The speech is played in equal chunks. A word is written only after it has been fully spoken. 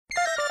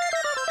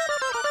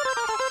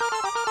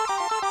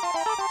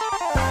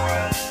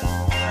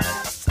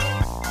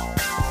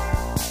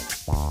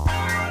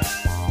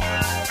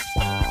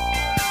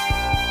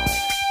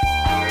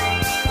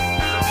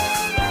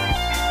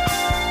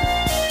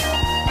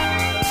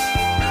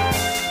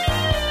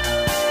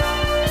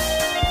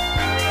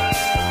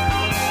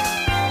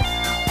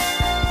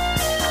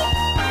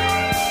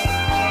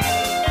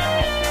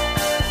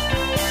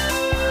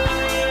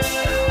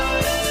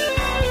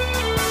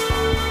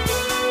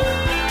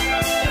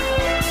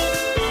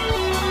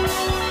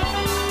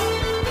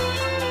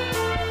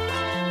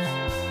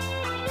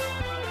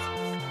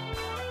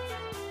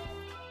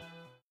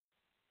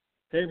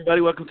Hey,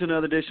 everybody. Welcome to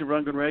another edition of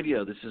Rundgren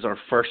Radio. This is our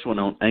first one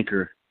on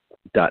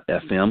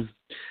Anchor.fm. Going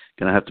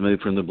to have to move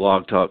from the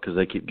blog talk because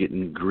they keep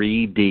getting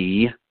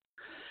greedy.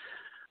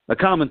 A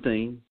common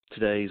theme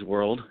today's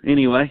world.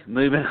 Anyway,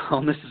 moving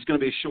on. This is going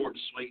to be a short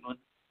and sweet one.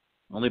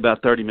 Only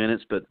about 30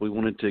 minutes, but we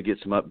wanted to get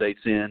some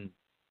updates in.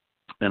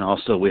 And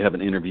also, we have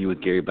an interview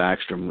with Gary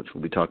Backstrom, which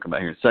we'll be talking about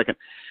here in a second.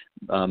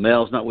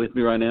 Mel's not with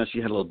me right now. She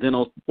had a little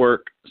dental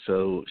work,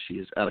 so she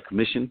is out of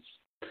commission.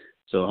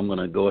 So I'm going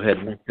to go ahead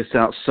and work this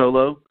out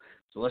solo.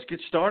 So let's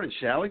get started,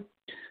 shall we?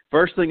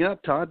 First thing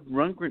up, Todd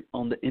Rundgren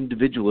on the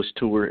Individualist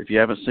Tour. If you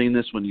haven't seen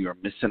this one, you are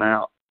missing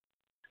out.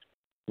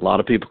 A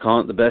lot of people call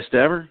it the best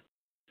ever.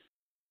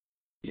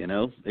 You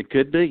know, it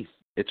could be.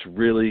 It's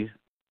really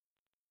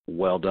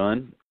well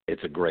done.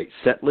 It's a great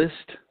set list.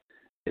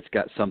 It's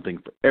got something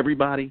for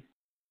everybody,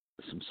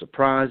 some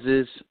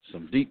surprises,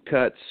 some deep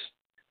cuts,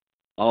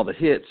 all the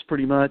hits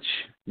pretty much,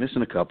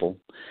 missing a couple,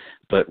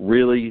 but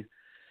really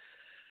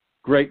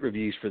great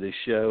reviews for this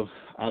show.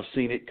 I've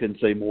seen it, couldn't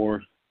say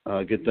more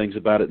good things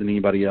about it than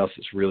anybody else.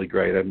 It's really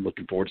great. I'm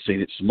looking forward to seeing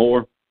it some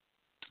more.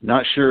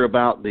 Not sure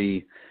about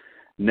the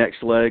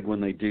next leg when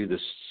they do the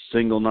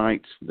single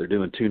nights. They're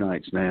doing 2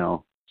 nights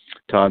now.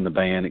 Todd and the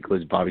band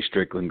includes Bobby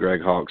Strickland,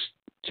 Greg Hawkes,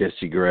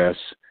 Jesse Gress,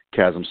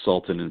 Chasm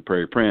Sultan, and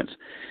Prairie Prince.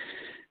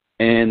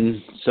 And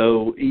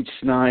so each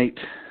night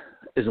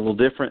is a little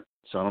different.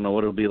 So I don't know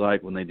what it'll be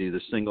like when they do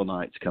the single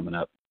nights coming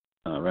up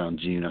around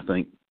June, I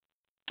think.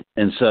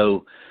 And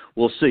so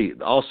we'll see.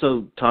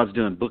 Also, Todd's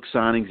doing book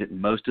signings at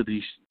most of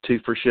these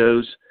twofer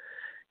shows.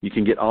 You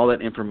can get all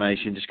that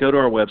information. Just go to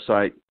our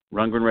website,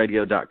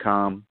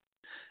 rundgrenradio.com,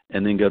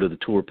 and then go to the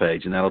tour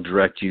page, and that'll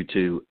direct you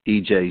to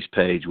EJ's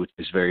page, which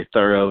is very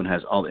thorough and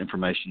has all the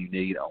information you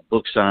need on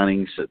book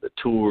signings, the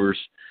tours,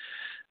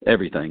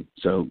 everything.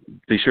 So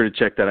be sure to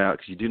check that out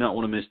because you do not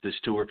want to miss this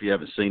tour if you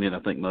haven't seen it. I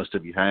think most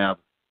of you have.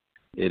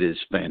 It is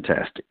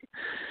fantastic.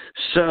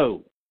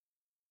 So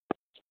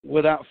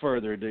without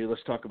further ado,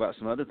 let's talk about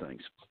some other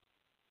things.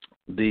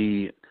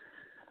 The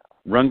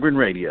Rundgren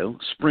Radio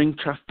Spring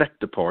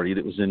Trifecta Party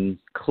that was in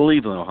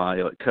Cleveland,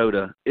 Ohio at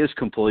CODA is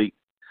complete.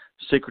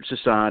 Secret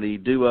Society,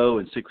 Duo,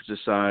 and Secret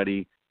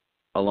Society,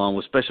 along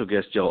with special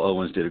guest Joel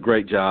Owens, did a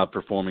great job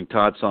performing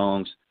Todd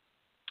songs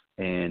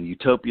and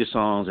Utopia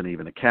songs and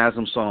even a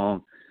Chasm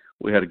song.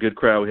 We had a good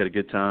crowd. We had a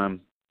good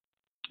time.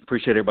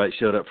 Appreciate everybody that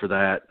showed up for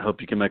that.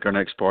 Hope you can make our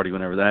next party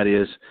whenever that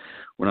is.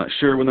 We're not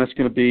sure when that's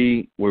going to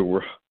be.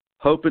 We're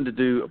hoping to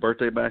do a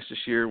birthday bash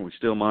this year. We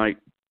still might.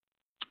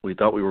 We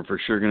thought we were for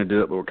sure going to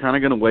do it, but we're kind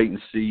of going to wait and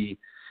see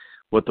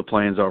what the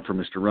plans are for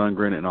Mr.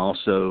 Rundgren and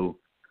also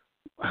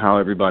how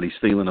everybody's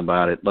feeling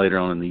about it later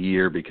on in the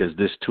year, because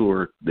this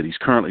tour that he's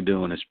currently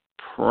doing is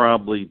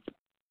probably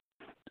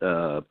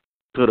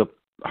put a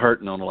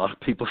hurting on a lot of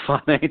people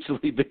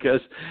financially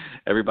because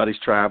everybody's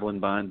traveling,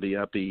 buying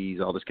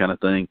VIPs, all this kind of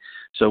thing.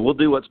 So we'll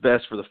do what's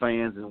best for the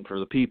fans and for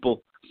the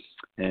people.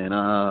 And,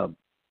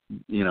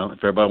 you know, if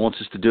everybody wants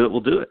us to do it,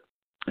 we'll do it.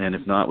 And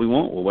if not, we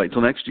won't. We'll wait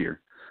till next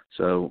year.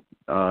 So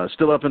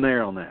still up in the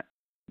air on that.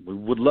 We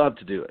would love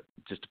to do it.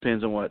 It just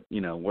depends on what, you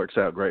know, works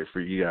out great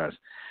for you guys.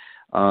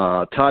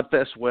 Todd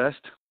Fest West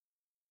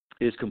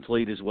is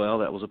complete as well.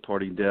 That was a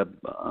party Deb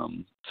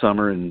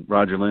Summer and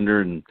Roger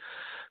Linder and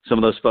some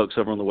of those folks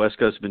over on the West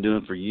Coast have been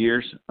doing for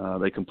years.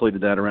 They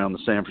completed that around the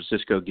San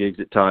Francisco gigs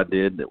that Todd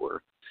did that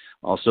were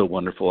also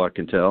wonderful, I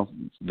can tell,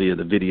 via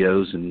the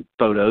videos and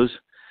photos,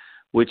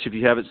 which if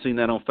you haven't seen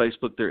that on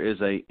Facebook, there is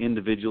a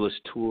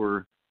Individualist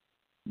Tour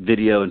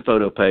video and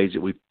photo page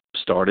that we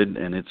started,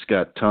 and it's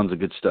got tons of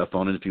good stuff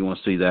on it. If you want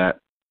to see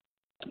that,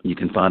 you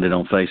can find it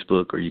on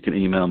Facebook, or you can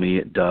email me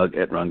at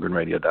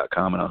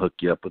doug@rundgrenradio.com, and I'll hook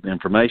you up with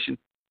information.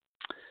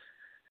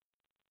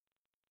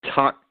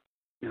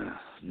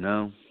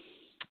 No,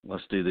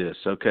 let's do this.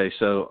 Okay,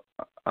 so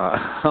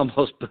I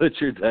almost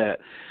butchered that,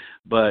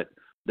 but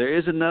there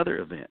is another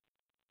event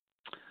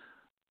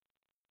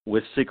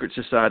with Secret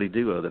Society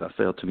Duo that I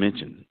failed to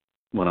mention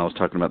when I was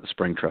talking about the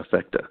Spring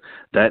Trifecta.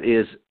 That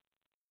is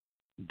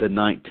the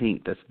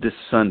 19th. That's this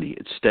Sunday.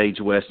 It's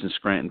Stage West in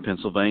Scranton,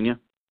 Pennsylvania.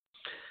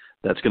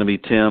 That's going to be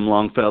Tim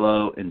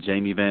Longfellow and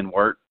Jamie Van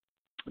Wert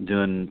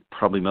doing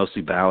probably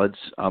mostly ballads,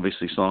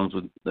 obviously songs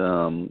with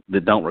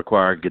that don't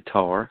require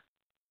guitar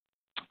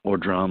or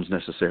drums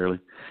necessarily.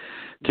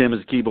 Tim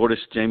is a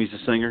keyboardist. Jamie's a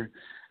singer.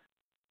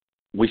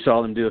 We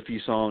saw them do a few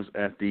songs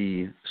at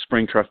the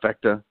Spring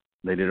Trifecta.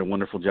 They did a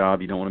wonderful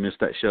job. You don't want to miss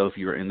that show if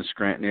you are in the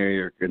Scranton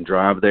area or can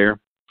drive there.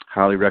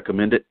 Highly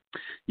recommend it.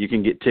 You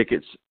can get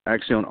tickets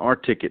actually on our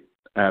ticket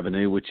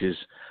avenue, which is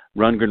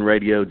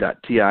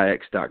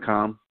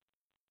rundgrenradio.tix.com.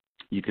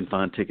 You can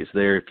find tickets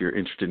there if you're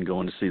interested in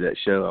going to see that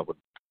show. I would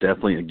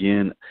definitely,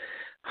 again,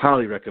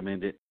 highly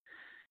recommend it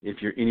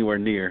if you're anywhere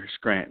near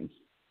Scranton.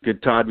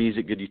 Good Todd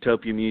music, good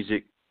Utopia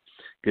music,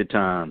 good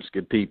times,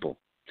 good people.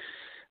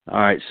 All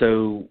right,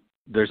 so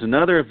there's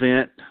another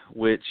event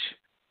which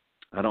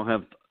I don't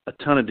have a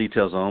ton of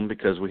details on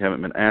because we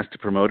haven't been asked to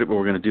promote it, but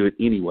we're going to do it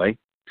anyway.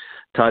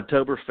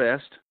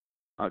 Toddtoberfest,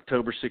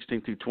 October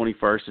 16th through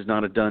 21st is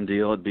not a done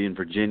deal. It'd be in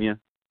Virginia.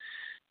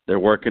 They're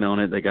working on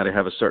it. They got to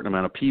have a certain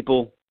amount of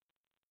people.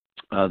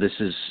 This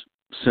is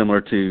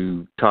similar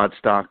to Todd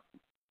Stock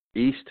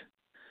East,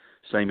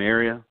 same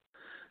area.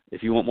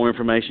 If you want more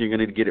information, you're going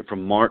to need to get it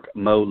from Mark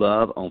Mo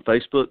Love on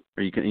Facebook,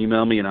 or you can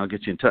email me and I'll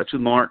get you in touch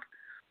with Mark.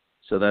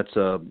 So that's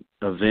a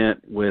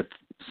event with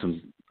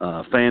some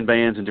fan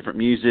bands and different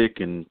music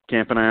and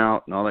camping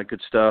out and all that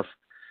good stuff.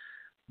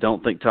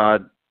 Don't think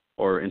Todd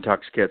or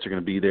Intoxicats are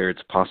going to be there.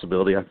 It's a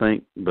possibility, I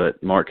think,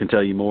 but Mark can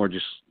tell you more.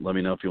 Just let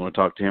me know if you want to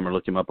talk to him or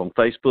look him up on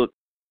Facebook.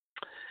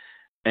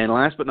 And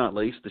last but not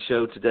least, the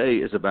show today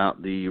is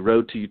about the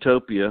Road to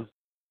Utopia,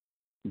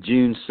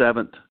 June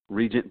 7th,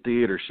 Regent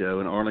Theater show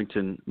in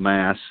Arlington,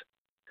 Mass.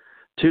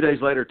 2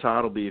 days later,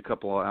 Todd will be a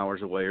couple of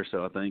hours away or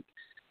so, I think,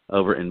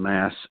 over in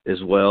Mass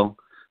as well.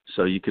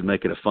 So you could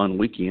make it a fun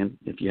weekend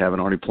if you haven't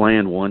already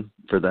planned one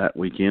for that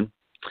weekend.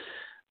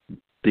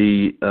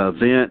 The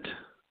event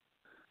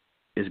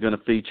is going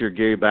to feature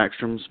Gary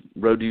Backstrom's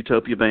Road to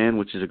Utopia band,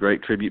 which is a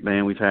great tribute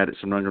band we've had at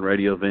some Rundgren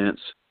radio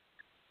events.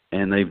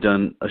 And they've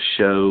done a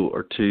show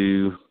or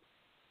two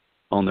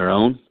on their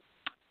own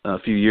a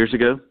few years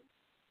ago.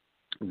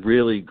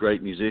 Really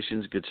great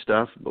musicians, good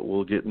stuff, but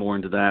we'll get more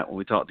into that when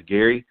we talk to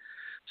Gary.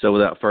 So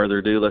without further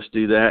ado, let's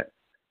do that.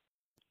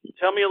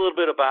 Tell me a little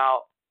bit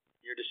about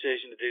your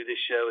decision to do this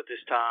show at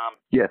this time.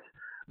 Yes.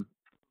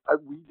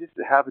 We just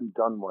haven't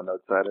done one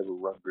outside of a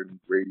Rundgren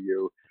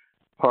radio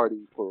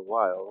party for a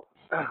while.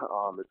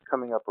 It's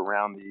coming up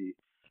around the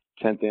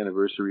 10th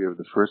anniversary of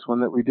the first one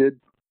that we did.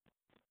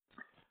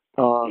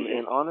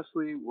 And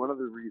honestly, one of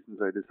the reasons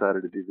I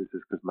decided to do this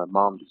is because my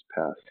mom just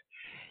passed.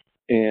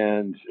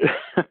 And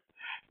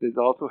this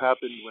also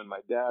happened when my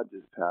dad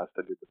just passed.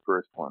 I did the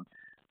first one.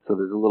 So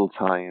there's a little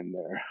tie-in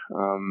there.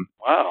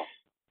 Wow.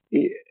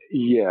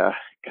 Yeah,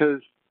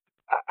 because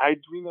I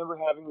remember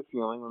having the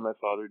feeling when my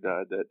father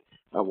died that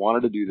I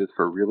wanted to do this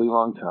for a really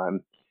long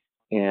time.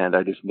 And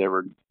I just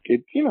never,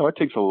 it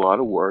takes a lot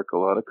of work, a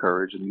lot of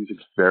courage, and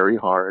music's very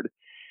hard.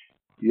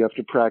 You have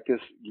to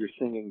practice your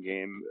singing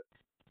game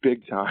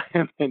big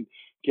time and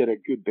get a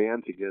good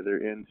band together.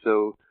 And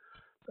so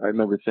I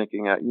remember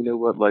thinking, you know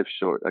what, life's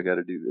short, I got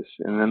to do this.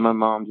 And then my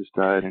mom just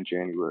died in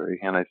January,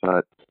 and I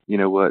thought, you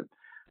know what,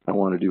 I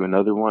want to do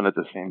another one at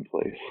the same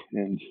place.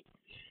 And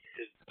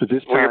for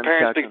this time, were your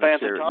parents big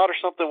fans of Todd or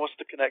something? What's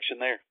the connection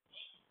there?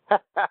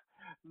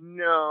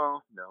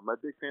 No. My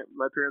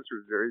parents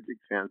were very big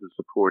fans of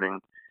supporting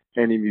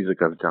any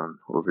music I've done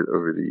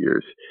over the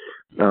years.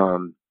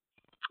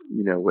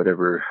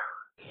 Whatever.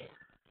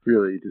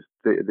 Really, just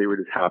they were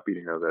just happy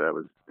to know that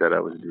I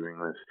was doing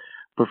this.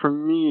 But for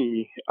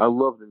me, I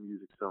love the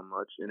music so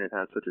much, and it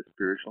has such a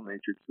spiritual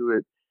nature to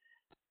it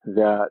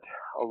that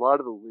a lot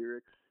of the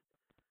lyrics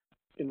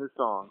in the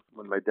song,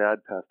 when my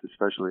dad passed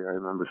especially, I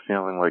remember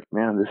feeling like,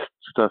 man, this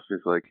stuff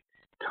is like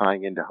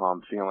tying into how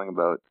I'm feeling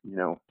about,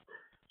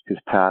 his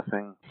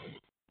passing.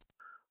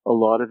 A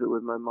lot of it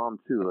with my mom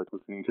too, like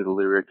listening to the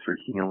lyrics for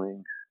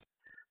Healing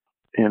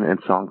and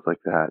songs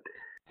like that.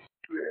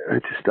 I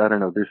don't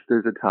know,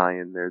 there's a tie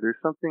in there. There's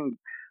something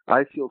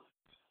I feel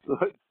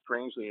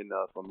strangely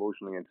enough,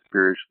 emotionally and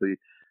spiritually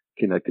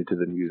connected to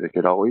the music.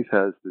 It always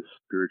has this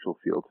spiritual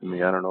feel to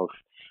me. I don't know if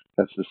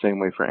that's the same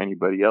way for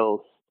anybody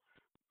else,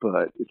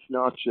 but it's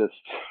not just,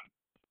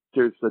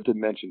 there's a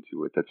dimension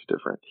to it that's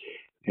different.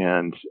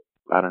 And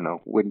I don't know,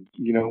 when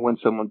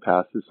someone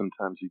passes,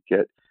 sometimes you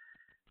get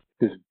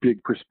this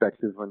big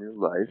perspective on your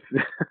life,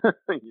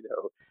 and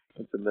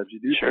sometimes you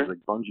do things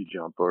like bungee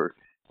jump or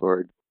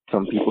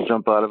some people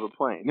jump out of a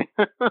plane.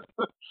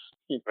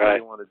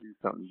 Right. Want to do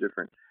something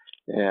different.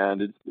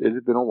 And it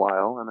had been a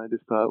while, and I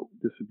just thought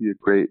this would be a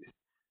great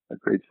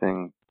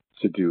thing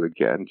to do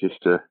again.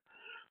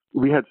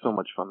 We had so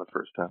much fun the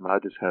first time, and I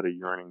just had a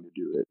yearning to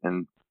do it,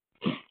 and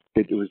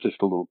it was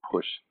just a little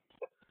push,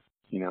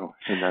 in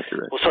that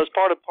direction. Well, so it's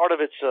part of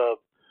it's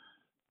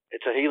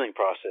a healing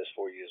process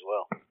for you as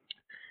well.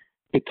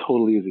 It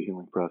totally is a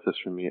healing process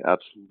for me,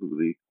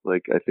 absolutely.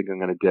 Like, I think I'm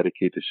going to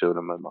dedicate the show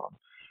to my mom.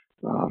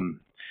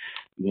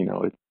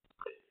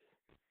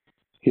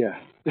 Yeah,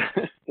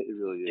 it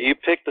really is. Do you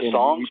pick the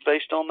songs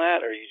based on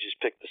that, or you just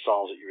pick the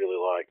songs that you really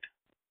liked?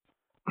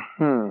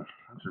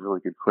 That's a really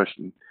good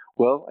question.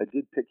 Well, I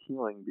did pick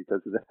Healing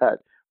because of that.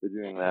 We're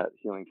doing that,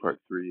 Healing Part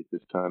 3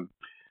 this time.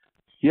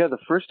 Yeah, the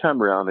first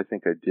time around, I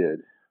think I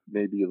did.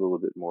 Maybe a little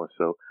bit more.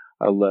 So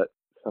I let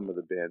some of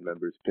the band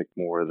members pick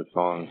more of the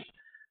songs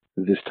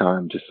this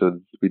time, just so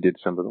we did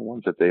some of the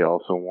ones that they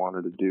also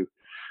wanted to do.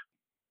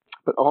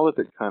 But all of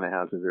it kind of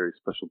has a very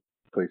special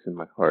place in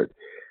my heart.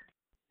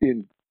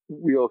 And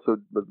we also,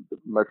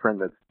 my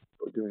friend that's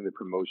doing the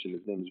promotion,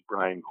 his name is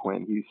Brian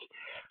Quinn. He's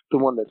the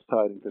one that's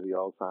tied into the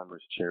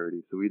Alzheimer's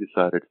charity. So we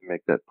decided to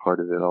make that part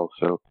of it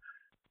also.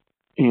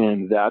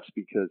 And that's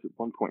because at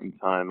one point in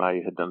time,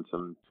 I had done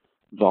some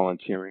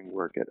volunteering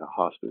work at a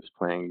hospice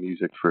playing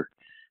music for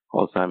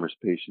Alzheimer's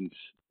patients.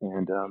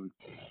 And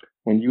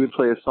when you would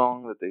play a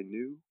song that they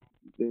knew,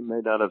 they may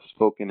not have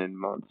spoken in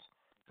months.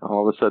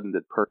 All of a sudden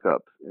they'd perk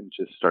up and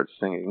just start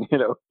singing,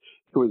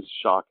 It was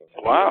shocking.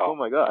 Wow. Like, oh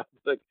my God.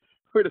 Like,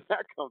 where did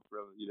that come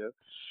from,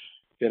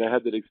 And I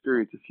had that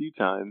experience a few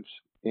times.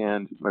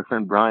 And my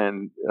friend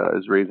Brian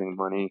is raising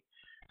money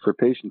for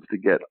patients to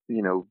get,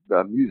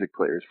 music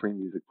players, free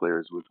music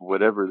players with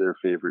whatever their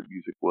favorite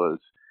music was,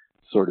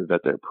 sort of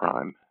at their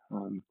prime.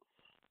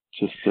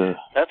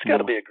 That's got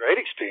to be a great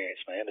experience,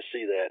 man, to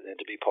see that and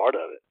to be part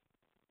of it.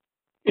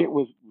 It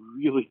was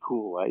really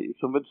cool.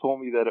 Someone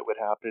told me that it would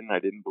happen. I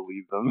didn't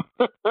believe them.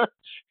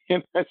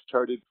 And I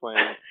started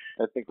playing,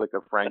 I think, like a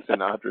Frank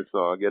Sinatra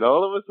song. And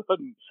all of a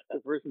sudden, the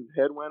person's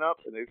head went up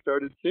and they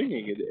started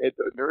singing. And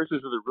the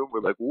nurses in the room were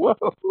like, whoa.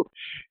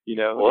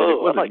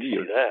 Whoa, I'd like to see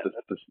that.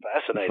 That's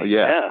fascinating.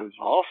 Yeah,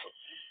 awesome.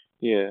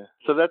 Yeah,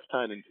 so that's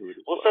tying into it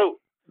as well. So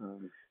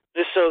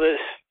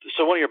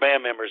one of your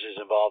band members is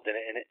involved in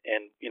it.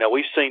 And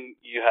we've seen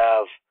you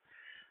have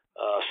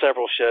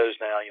several shows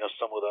now,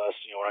 some with us,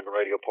 Rundgren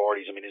radio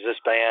parties. I mean, is this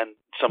band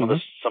some of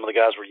the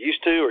guys we're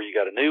used to, or you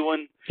got a new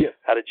one? Yeah.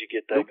 How did you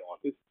get that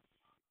going?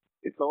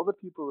 It's all the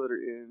people that are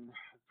in.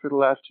 For the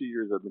last 2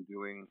 years, I've been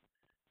doing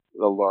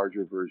a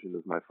larger version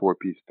of my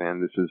 4-piece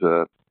band. This is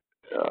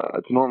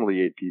it's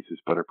normally 8 pieces,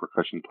 but our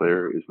percussion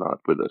player is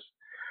not with us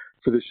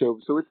for the show.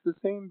 So it's the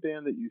same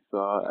band that you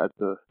saw at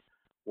the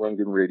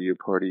Rundgren radio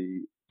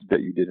party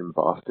that you did in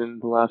Boston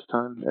the last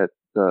time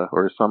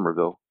or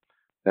Somerville.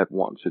 At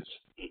once. It's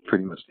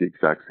pretty much the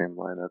exact same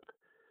lineup.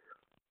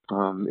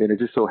 And it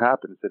just so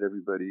happens that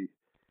everybody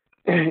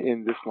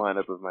in this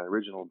lineup of my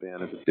original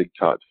band is a big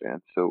Todd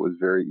fan, so it was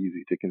very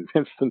easy to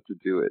convince them to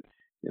do it.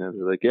 They're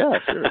like,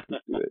 yeah, sure,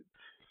 let's do it.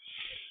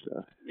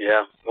 So.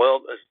 Yeah,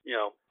 well, I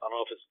don't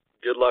know if it's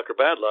good luck or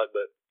bad luck,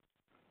 but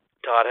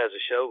Todd has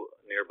a show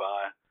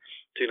nearby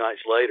 2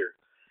 nights later.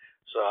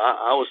 So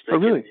I was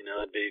thinking, really?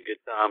 It'd be a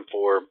good time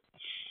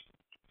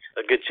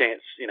a good chance,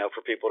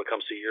 for people to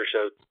come see your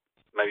show,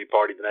 maybe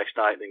party the next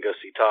night, then go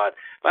see Todd.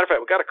 Matter of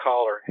fact, we got a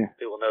caller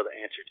who will know the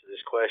answer to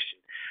this question.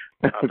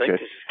 I think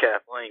this is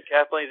Kathleen.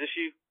 Kathleen, is this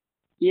you?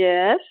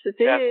 Yes, it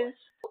is.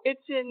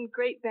 It's in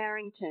Great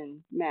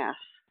Barrington, Mass.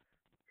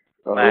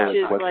 Which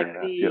is like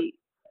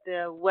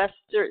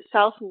the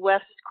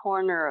southwest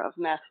corner of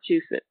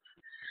Massachusetts.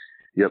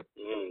 Yep.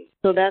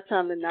 So that's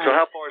on the 9th. So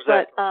how far is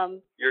that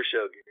from your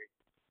show, Gary?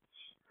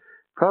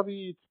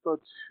 Probably about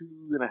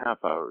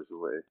 2.5 hours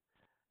away.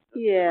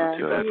 Yeah,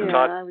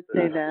 I would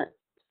say that.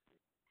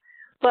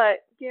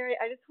 But, Gary,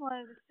 I just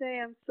wanted to say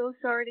I'm so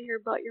sorry to hear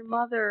about your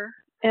mother.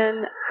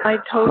 And I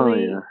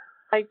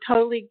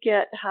totally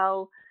get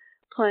how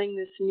playing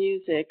this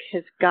music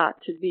has got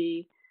to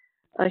be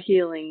a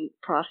healing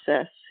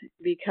process,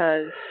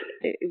 because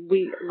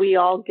we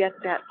all get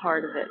that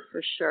part of it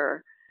for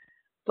sure.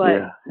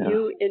 But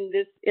you in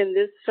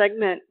this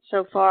segment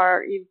so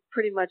far, you've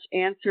pretty much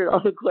answered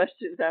all the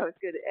questions I was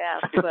going to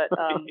ask. But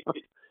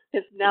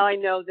now I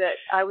know that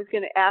I was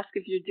going to ask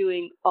if you're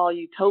doing all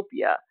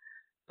Utopia.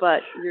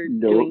 But you're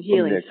doing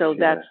healing, mix, so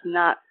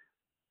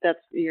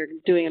you're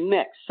doing a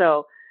mix.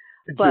 So,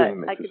 but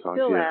I could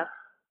still ask,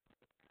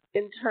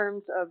 in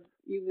terms of,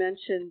 you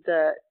mentioned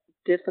the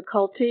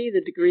difficulty,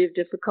 the degree of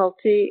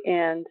difficulty,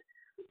 and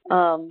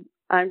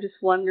I'm just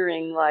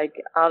wondering,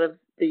 like, out of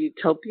the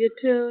Utopia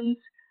tunes,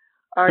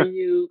 are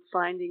you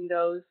finding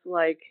those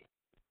like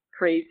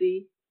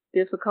crazy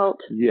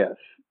difficult? Yes,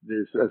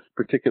 there's a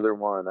particular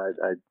one.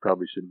 I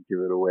probably shouldn't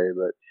give it away,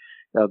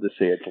 but I'll just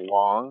say it's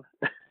long.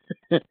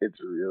 It's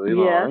really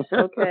long. Yes,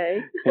 okay.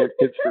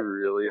 It's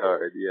really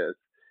hard, yes.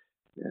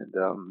 And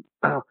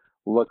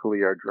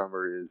luckily our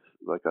drummer is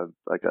like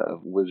a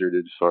wizard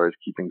as far as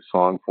keeping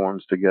song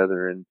forms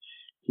together, and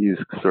he's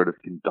sort of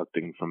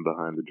conducting from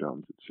behind the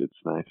drums. It's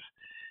nice.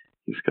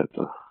 He's got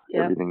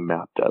everything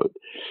mapped out.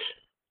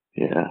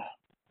 Yeah.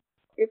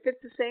 If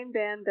it's the same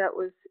band that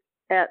was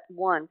at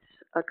Once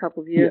a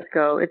couple of years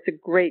ago, it's a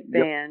great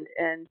band,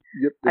 and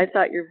I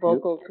thought your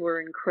vocals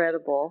were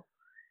incredible.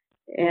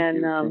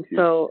 And Thank you.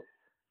 So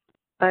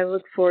I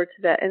look forward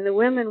to that. And the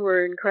women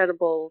were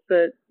incredible.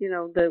 The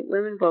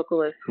women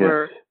vocalists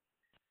were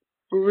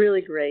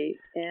really great.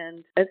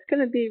 And it's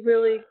going to be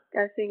really,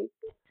 I think,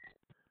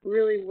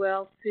 really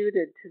well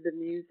suited to the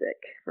music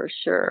for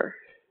sure.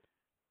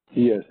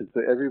 Yes,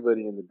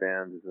 everybody in the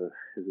band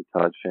is a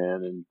Todd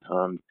fan,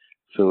 and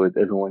so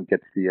everyone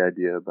gets the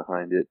idea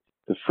behind it.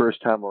 The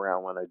first time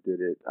around when I did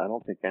it, I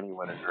don't think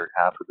anyone had heard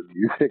half of the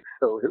music,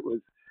 so it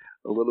was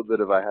a little bit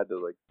of, I had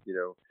to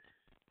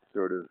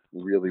sort of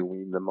really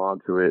wean them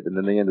onto it, and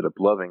then they ended up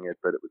loving it,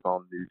 but it was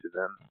all new to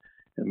them.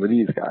 And with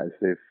these guys,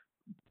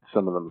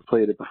 some of them have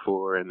played it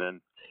before, and then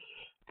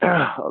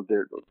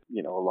they're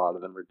a lot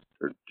of them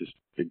are just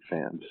big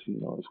fans,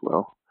 as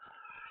well.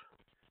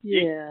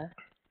 Yeah.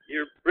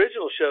 Your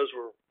original shows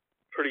were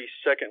pretty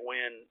second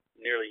wind,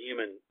 nearly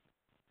human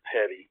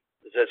heavy.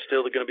 Is that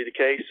still going to be the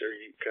case, or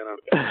you kind of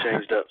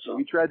changed up some?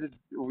 We tried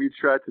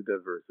to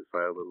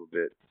diversify a little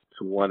bit.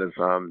 So one of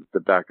the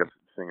backup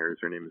singers,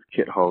 her name is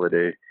Kit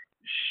Holiday.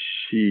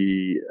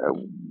 She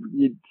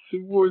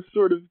was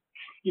sort of,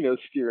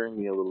 steering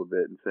me a little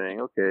bit and saying,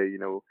 okay,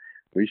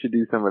 we should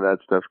do some of that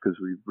stuff because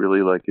we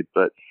really like it,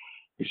 but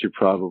we should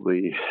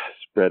probably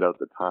spread out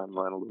the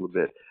timeline a little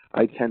bit.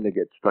 I tend to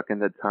get stuck in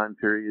that time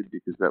period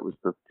because that was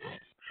the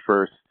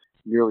first,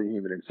 Nearly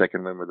Human and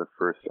Second Wind were the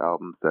first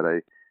albums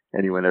that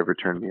anyone ever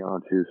turned me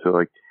on to.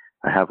 So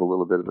I have a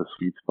little bit of a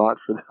sweet spot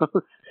for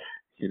those,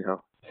 Nice.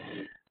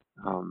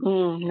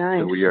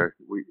 So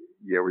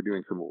we're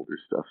doing some older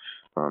stuff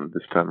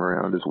this time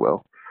around as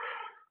well.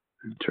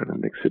 I'm trying to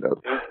mix it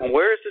up. And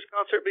where is this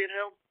concert being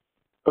held?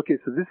 Okay,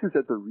 so this is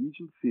at the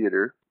Regent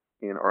Theater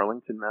in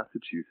Arlington,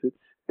 Massachusetts.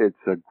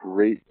 It's a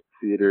great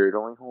theater. It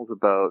only holds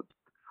about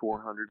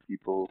 400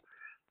 people.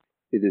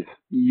 It is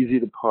easy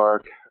to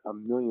park, a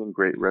million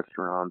great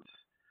restaurants,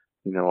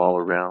 all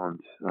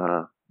around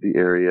the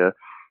area.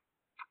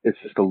 It's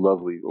just a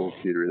lovely old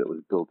theater that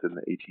was built in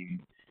the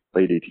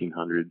late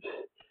 1800s.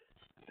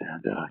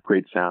 And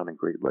great sound and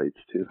great lights,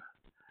 too.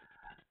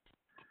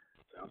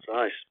 Sounds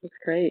nice. That's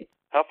great.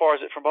 How far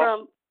is it from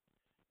Boston?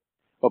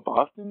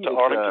 Boston? To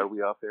Arlington? Are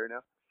we off there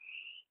now?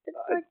 It's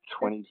like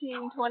 20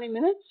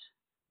 minutes?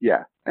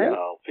 Yeah. Right?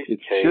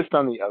 It's just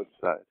on the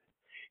outside.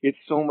 It's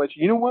so much.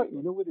 You know what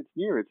it's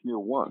near? It's near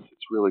once.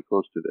 It's really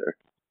close to there.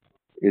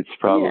 It's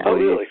probably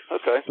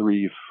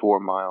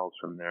 3-4 miles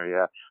from there,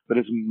 yeah. But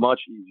it's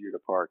much easier to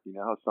park. You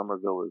know how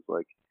Somerville is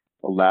like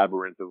a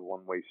labyrinth of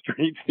one-way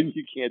streets and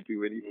you can't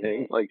do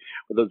anything, like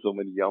without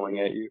somebody yelling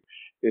at you.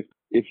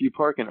 If you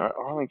park in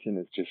Arlington,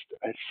 it's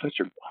such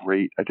a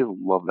great. I just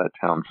love that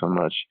town so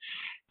much.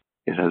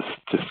 It has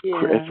just,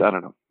 I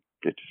don't know.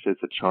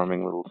 It's a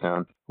charming little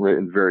town, right,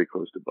 and very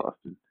close to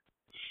Boston.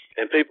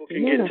 And people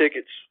can get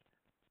tickets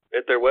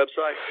at their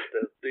website,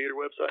 the theater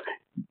website?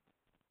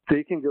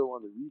 They can go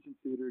on the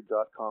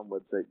regenttheater.com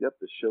website. Yep,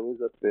 the show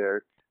is up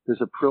there.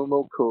 There's a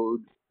promo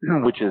code,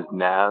 which is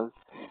NAS.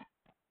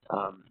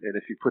 And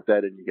if you put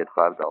that in, you get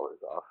 $5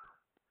 off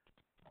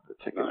the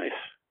ticket. Nice.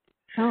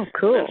 Oh,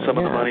 cool. And some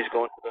of the money's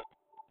going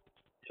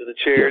to the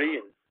charity.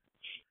 And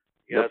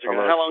you guys are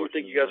how long do you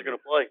think you guys are going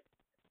to play?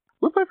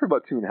 We'll play for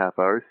about 2.5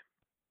 hours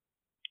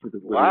with a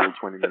little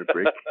 20-minute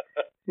break.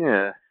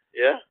 Yeah.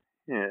 Yeah?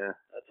 Yeah.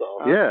 That's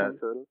awesome. Yeah,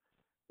 so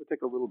we'll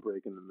take a little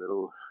break in the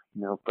middle,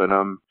 but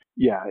I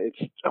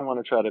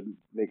want to try to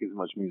make as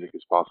much music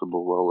as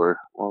possible while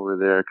we're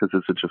there because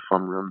it's such a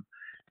fun room,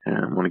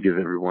 and I want to give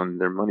everyone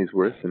their money's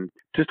worth, and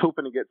just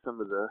hoping to get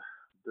some of the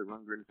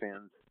Rundgren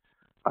fans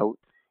out,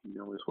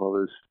 as well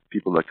as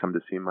people that come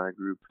to see my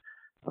group.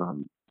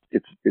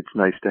 It's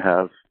nice to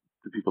have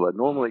the people that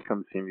normally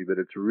come see me, but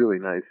it's really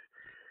nice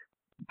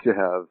to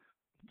have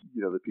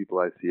the people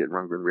I see at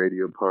Rundgren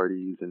radio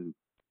parties and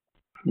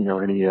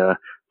any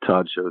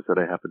Todd shows that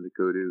I happen to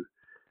go to.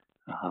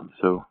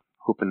 So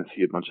hoping to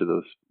see a bunch of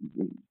those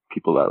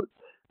people out.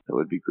 That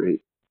would be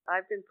great.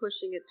 I've been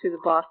pushing it to the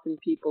Boston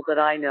people that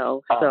I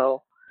know.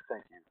 So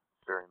thank you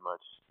very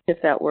much.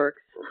 If that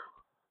works.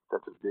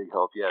 That's a big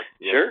help. Yes.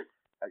 Sure.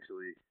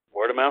 Actually,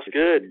 word of mouth's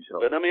good.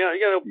 But I mean,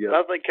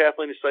 I think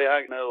Kathleen would say,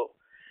 I know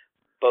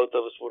both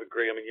of us would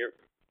agree. I mean, your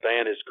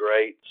band is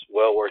great. It's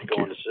well worth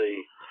going to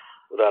see.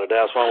 Without a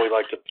doubt. That's why we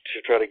like to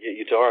try to get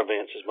you to our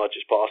events as much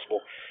as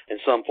possible in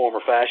some form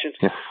or fashion.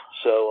 Yes.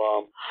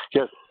 So,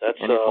 yes, that's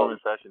any form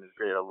or fashion is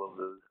great. I love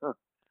those. Huh.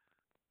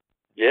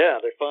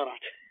 Yeah, they're fun.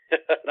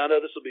 And I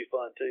know this will be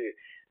fun too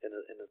in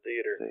the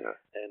theater. Yeah.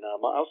 And I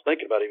was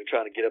thinking about even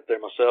trying to get up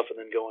there myself and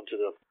then going to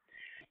the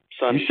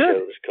Sunday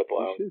show this couple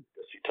hours.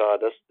 See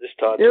Todd. This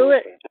Todd. Do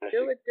it.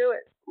 Fantastic. Do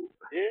it.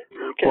 Yeah.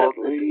 Well,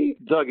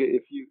 Doug,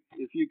 if you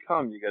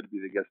come, you got to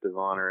be the guest of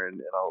honor, and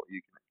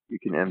you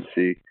can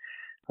MC.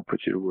 I'll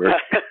put you to work.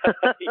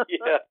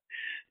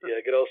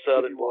 Yeah, good old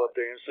Southern boy up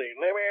there and sing.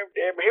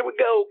 Here we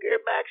go, Gary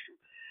Backstrom.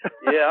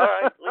 Yeah, all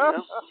right.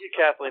 We'll get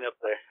Kathleen up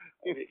there.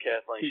 We'll get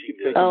Kathleen. She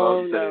can do it.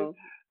 Oh, no.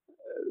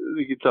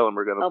 We can tell them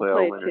we're going to play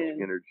all Leonard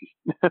Skinner.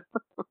 Yeah.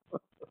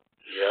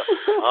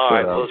 All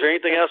right. Well, is there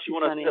anything else you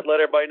want to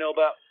let everybody know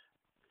about?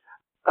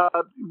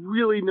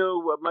 Really,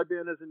 no. My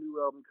band has a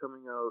new album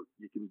coming out.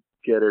 You can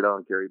get it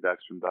on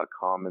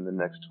GaryBackstrom.com in the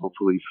next,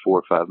 hopefully, 4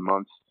 or 5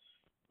 months.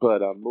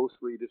 But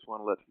mostly just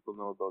want to let people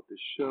know about this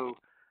show.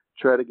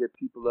 Try to get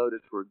people out.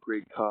 It's for a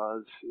great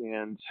cause.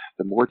 And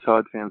the more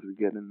Todd fans we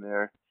get in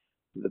there,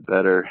 the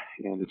better.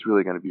 And it's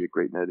really going to be a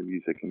great night of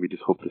music. And we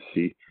just hope to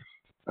see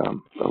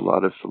a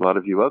lot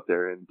of you out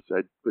there. And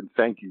I would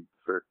thank you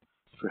for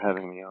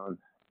having me on.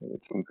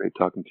 It's been great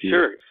talking to you.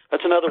 Sure.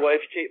 That's another way.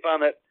 If you can't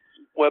find that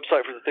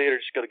website for the theater,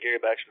 just go to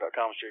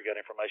GaryBackstrom.com. I'm sure you got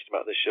information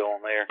about this show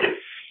on there.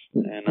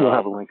 And we'll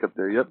have a link up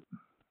there. Yep.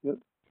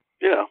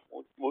 Yeah,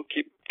 we'll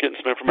keep getting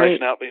some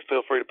information out.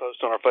 Feel free to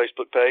post on our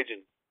Facebook page,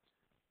 and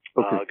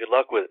good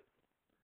luck with it.